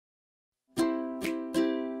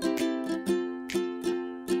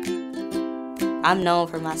I'm known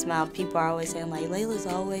for my smile. People are always saying, like, Layla's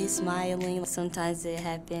always smiling. Sometimes it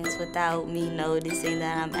happens without me noticing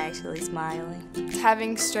that I'm actually smiling.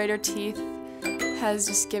 Having straighter teeth has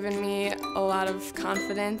just given me a lot of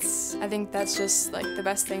confidence. I think that's just like the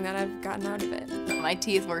best thing that I've gotten out of it. My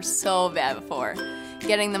teeth were so bad before.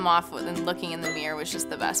 Getting them off and looking in the mirror was just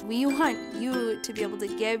the best. We want you to be able to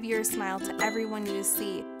give your smile to everyone you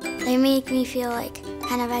see. They make me feel like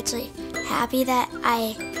kind of actually happy that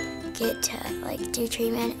I get to like do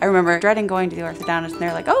treatment. I remember dreading going to the orthodontist and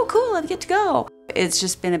they're like, oh cool, I get to go. It's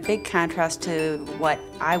just been a big contrast to what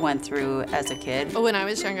I went through as a kid. When I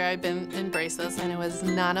was younger, I'd been in braces and it was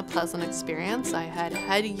not a pleasant experience. I had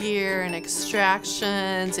headgear and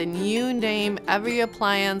extractions and you name every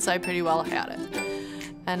appliance, I pretty well had it.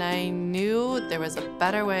 And I knew there was a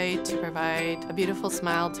better way to provide a beautiful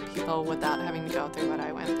smile to people without having to go through what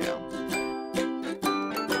I went through.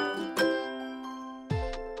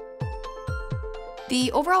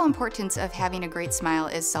 The overall importance of having a great smile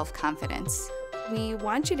is self-confidence. We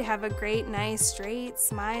want you to have a great, nice, straight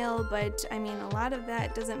smile, but I mean, a lot of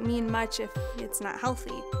that doesn't mean much if it's not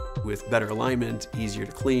healthy. With better alignment, easier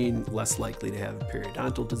to clean, less likely to have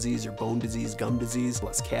periodontal disease or bone disease, gum disease,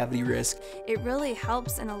 less cavity risk. It really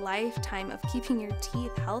helps in a lifetime of keeping your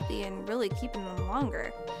teeth healthy and really keeping them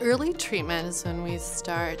longer. Early treatment is when we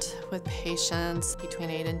start with patients between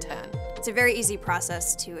 8 and 10. It's a very easy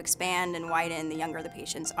process to expand and widen the younger the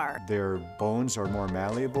patients are. Their bones are more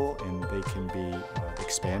malleable and they can be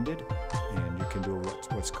expanded, and you can do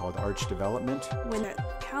what's called arch development. When the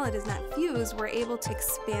palate is not fused, we're able to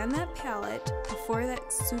expand that palate before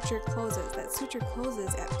that suture closes. That suture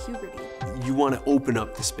closes at puberty. You want to open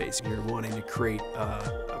up the space. You're wanting to create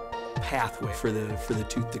a pathway for the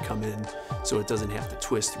tooth to come in so it doesn't have to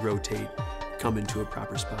twist, rotate, come into a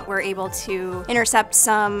proper spot. We're able to intercept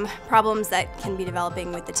some problems that can be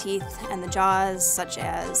developing with the teeth and the jaws, such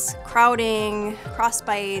as crowding, cross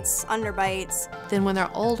bites, underbites. Then when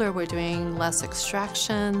they're older, we're doing less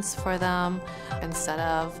extractions for them. Instead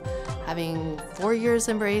of having 4 years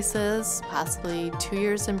in braces, possibly 2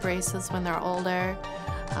 years in braces when they're older,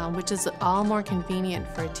 which is all more convenient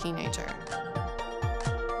for a teenager.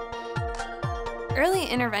 Early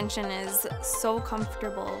intervention is so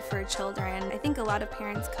comfortable for children. I think a lot of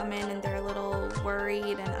parents come in and they're a little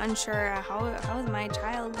worried and unsure, how is my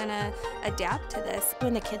child gonna adapt to this?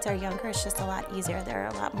 When the kids are younger, it's just a lot easier. They're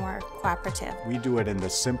a lot more cooperative. We do it in the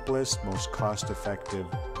simplest, most cost-effective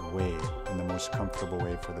way, and the most comfortable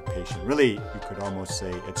way for the patient. Really, you could almost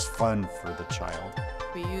say it's fun for the child.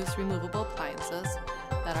 We use removable appliances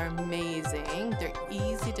that are amazing. They're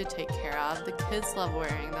easy to take care of. The kids love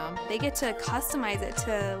wearing them. They get to customize it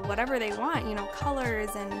to whatever they want, you know, colors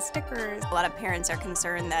and stickers. A lot of parents are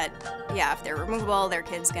concerned that, yeah, if they're removable, their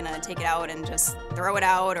kid's gonna take it out and just throw it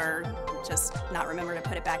out or just not remember to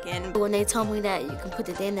put it back in. When they told me that you can put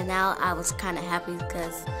it in and out, I was kind of happy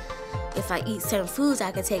because if I eat certain foods,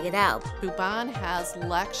 I could take it out. Bhuban has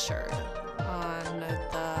lectured on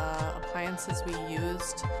the appliances we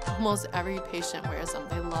used. Almost every patient wears them.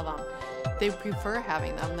 They love them. They prefer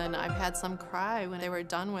having them. Then I've had some cry when they were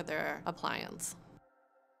done with their appliance.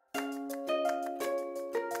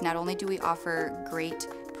 Not only do we offer great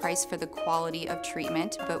price for the quality of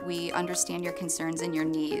treatment, but we understand your concerns and your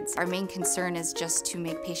needs. Our main concern is just to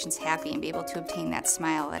make patients happy and be able to obtain that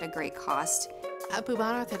smile at a great cost. At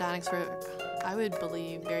Bhuban Orthodontics, we're, I would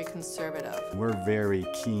believe, very conservative. We're very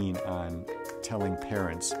keen on telling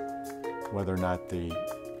parents whether or not the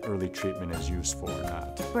early treatment is useful or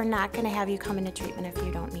not. We're not going to have you come into treatment if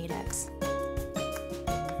you don't need it.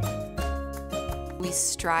 We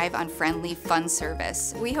strive on friendly, fun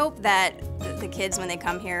service. We hope that the kids, when they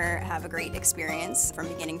come here, have a great experience from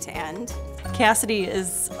beginning to end. Cassidy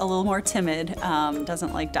is a little more timid,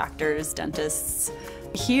 doesn't like doctors, dentists.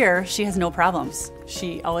 Here, she has no problems.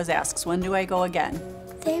 She always asks, when do I go again?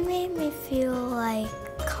 They made me feel like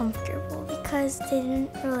comfortable because they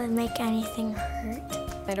didn't really make anything hurt.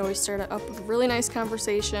 I'd always start up with a really nice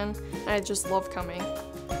conversation, and I just love coming.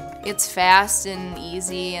 It's fast and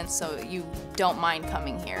easy, and so you don't mind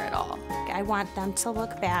coming here at all. I want them to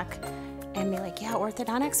look back and be like, yeah,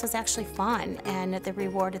 orthodontics was actually fun, and the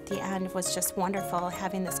reward at the end was just wonderful,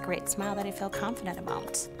 having this great smile that I feel confident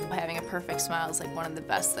about. Having a perfect smile is like one of the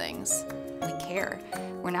best things. We care.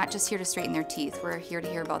 We're not just here to straighten their teeth, we're here to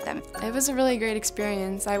hear about them. It was a really great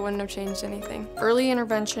experience. I wouldn't have changed anything. Early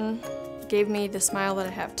intervention gave me the smile that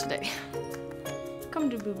I have today. Come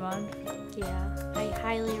to Bhuban. Yeah, I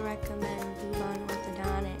highly recommend Bhuban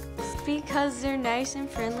Orthodontics. Because they're nice and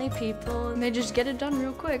friendly people. And they just get it done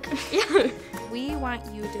real quick. We want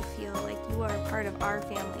you to feel like you are a part of our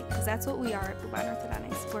family, because that's what we are at Bhuban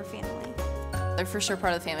Orthodontics. We're family. they're for sure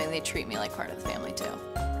part of the family. They treat me like part of the family too.